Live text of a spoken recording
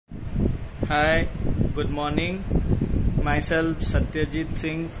Hi, good morning. Myself Satyajit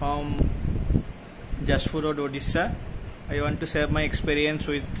Singh from Jaspur Road, Odisha. I want to share my experience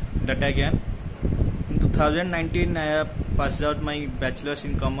with Data Gyan. In 2019, I have passed out my bachelor's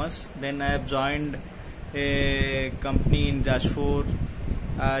in commerce. Then I have joined a company in Jaspur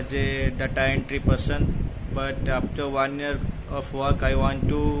as a data entry person. But after 1 year of work, I want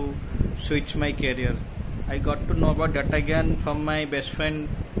to switch my career. I got to know about Data Gyan from my best friend.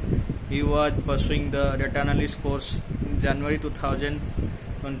 He was pursuing the data analyst course in January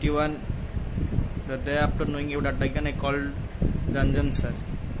 2021. The day after knowing about Data Gyan, I called Ranjan sir.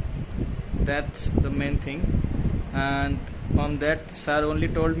 That's the main thing. And on that, sir only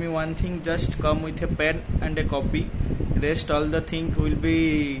told me one thing: just come with a pen and a copy. Rest all the thing will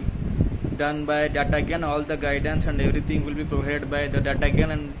be done by Data Gyan. All the guidance and everything will be provided by the Data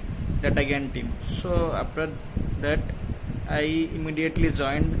Gyan and Data Gyan team. So after that, I immediately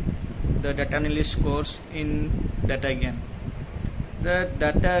joined the data analyst course in Data Gyan. The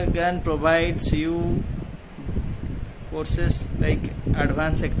Data Gyan provides you courses like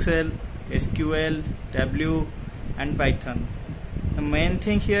Advanced Excel, SQL, Tableau and Python. The main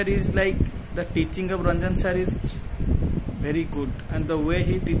thing here is like the teaching of Ranjan sir is very good, and the way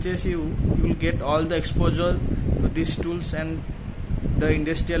he teaches you, you will get all the exposure to these tools and the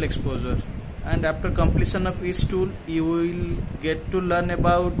industrial exposure. And after completion of each tool, you will get to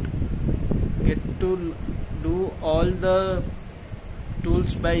do all the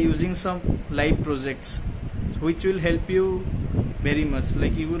tools by using some live projects, which will help you very much.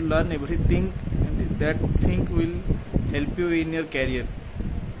 Like you will learn everything, and that thing will help you in your career.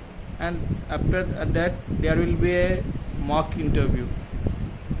 And after that, there will be a mock interview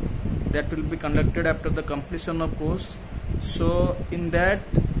that will be conducted after the completion of course. So in that,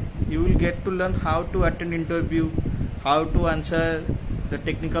 you will get to learn how to attend interview, how to answer the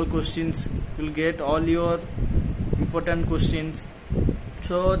technical questions. You will get all your important questions.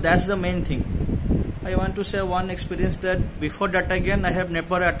 So that's the main thing. I want to share one experience that before Data Gyan, I have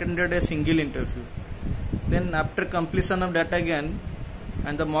never attended a single interview. Then after completion of Data Gyan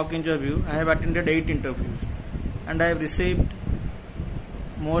and the mock interview, I have attended 8 interviews, and I have received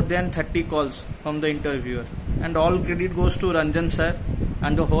more than 30 calls from the interviewer. And all credit goes to Ranjan sir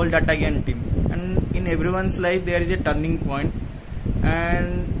and the whole Data Gyan team. And in everyone's life, there is a turning point,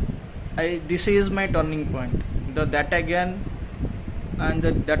 and this is my turning point. The Data Gyan and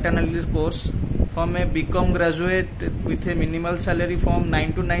the data analysis course, from a BCom graduate with a minimal salary from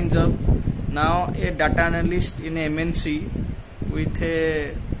 9 to 9 job, now a data analyst in a MNC with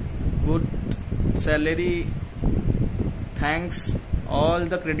a good salary. Thanks, all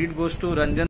the credit goes to Ranjan.